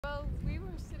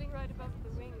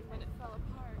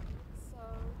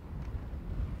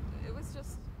was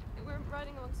just, we were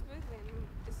riding along smoothly and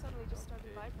it suddenly just started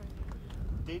vibrating.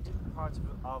 Did parts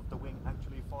of the wing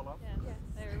actually fall off? Yes.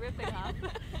 They were ripping off.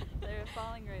 They were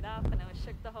falling right off, and it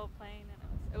shook the whole plane,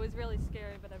 and it was really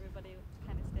scary, but everybody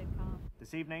kind of stayed calm.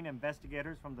 This evening,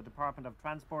 investigators from the Department of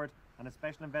Transport and a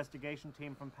special investigation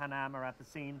team from PanAm are at the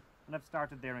scene and have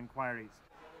started their inquiries.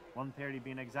 One theory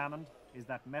being examined is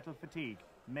that metal fatigue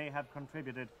may have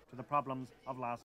contributed to the problems of last